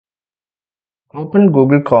Open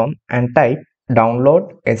Google Chrome and type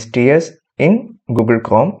download STS in Google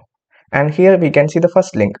Chrome, and here we can see the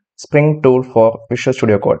first link, Spring Tool for Visual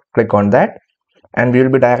Studio Code. Click on that and we will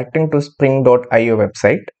be directing to spring.io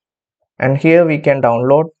website, and here we can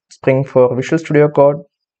download Spring for Visual Studio Code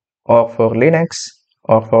or for Linux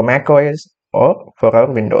or for Mac OS or for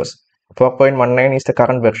our Windows. 4.19 is the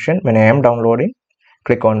current version. When I am downloading,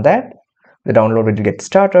 click on that, the download will get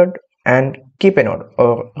started. And keep a note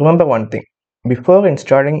or remember one thing, before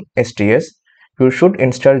installing STS you should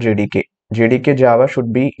install JDK Java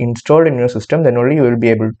should be installed in your system, then only you will be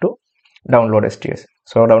able to download STS.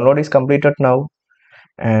 So download is completed now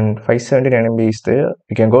and 579 MB is there.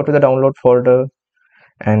 We can go to the download folder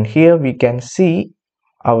and here we can see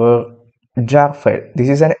our jar file. This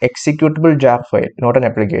is an executable jar file, not an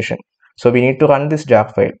application. So we need to run this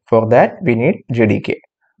jar file. For that we need JDK.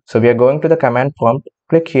 So we are going to the command prompt,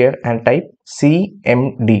 click here and type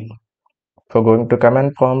cmd. For going to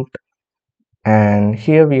command prompt, and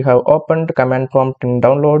here we have opened command prompt in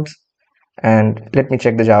downloads, and let me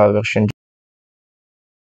check the Java version,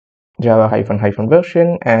 Java hyphen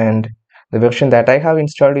version, and the version that I have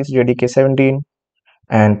installed is JDK 17.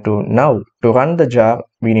 And to run the jar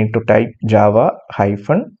we need to type java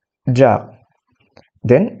hyphen jar,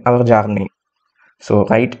 then our jar name. So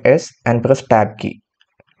write S and press tab key,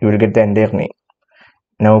 you will get the entire name.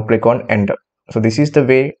 Now click on enter. So this is the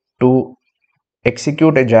way to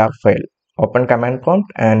execute a jar file. Open command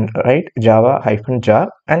prompt and write java hyphen jar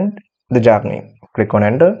and the jar name. Click on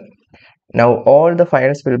enter. Now all the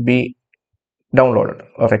files will be downloaded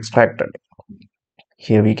or extracted.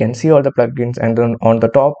 Here we can see all the plugins, and then on the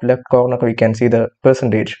top left corner we can see the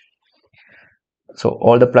percentage. So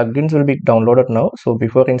all the plugins will be downloaded now. So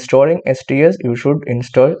before installing STS you should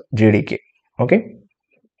install JDK. Okay,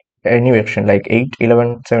 any version like 8,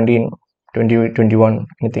 11, 17, 20, 21,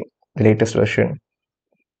 anything, the latest version.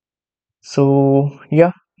 So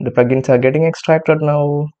yeah, the plugins are getting extracted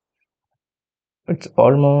now. It's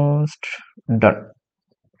almost done,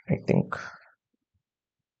 I think.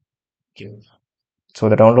 Yeah. So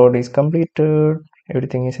the download is completed,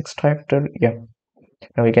 everything is extracted. Yeah,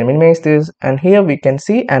 now we can minimize this, and here we can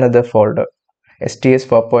see another folder, STS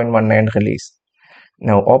 4.19 release.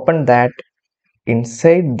 Now open that.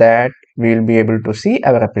 Inside that we will be able to see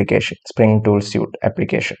our application, Spring Tool Suite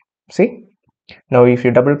application. See, now if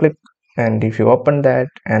you double click and if you open that,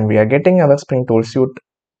 and we are getting our Spring Tool Suite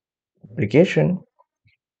application.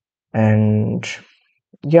 And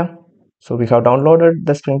yeah, so we have downloaded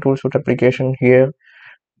the Spring Tool Suite application. Here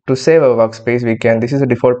to save our workspace, we can, this is a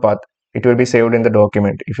default path, it will be saved in the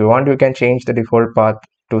document. If you want, you can change the default path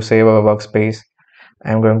to save our workspace.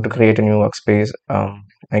 I'm going to create a new workspace.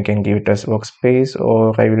 I can give it as workspace,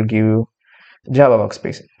 or I will give Java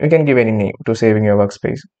workspace. You can give any name to saving your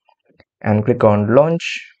workspace, and click on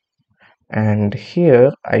launch, and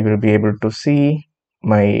here I will be able to see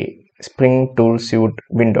my Spring Tool Suite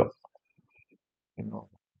window.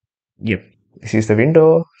 Yep, this is the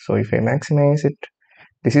window. So if I maximize it,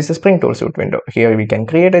 this is the Spring Tool Suite window. Here we can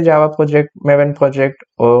create a Java project, Maven project,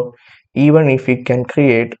 or even if we can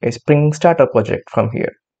create a Spring Starter project from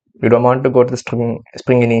here. We don't want to go to the Spring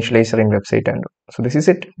Initializer in website, and so this is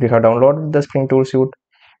it. We have downloaded the Spring Tool Suite,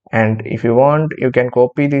 and if you want, you can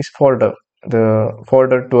copy this folder, the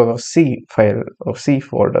folder, to our C file or C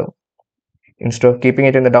folder. Instead of keeping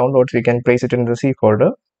it in the downloads, we can place it in the C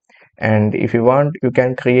folder. And if you want, you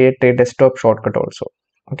can create a desktop shortcut also.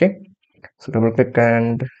 Okay, so double click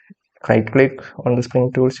and right click on the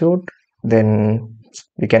Spring Tool Suite, then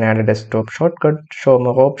we can add a desktop shortcut, show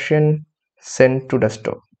more option, send to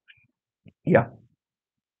desktop. Yeah,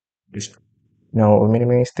 now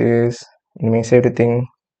minimize this, minimize everything,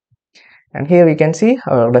 and here we can see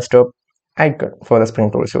our desktop icon for the Spring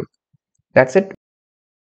Tool Suite. That's it.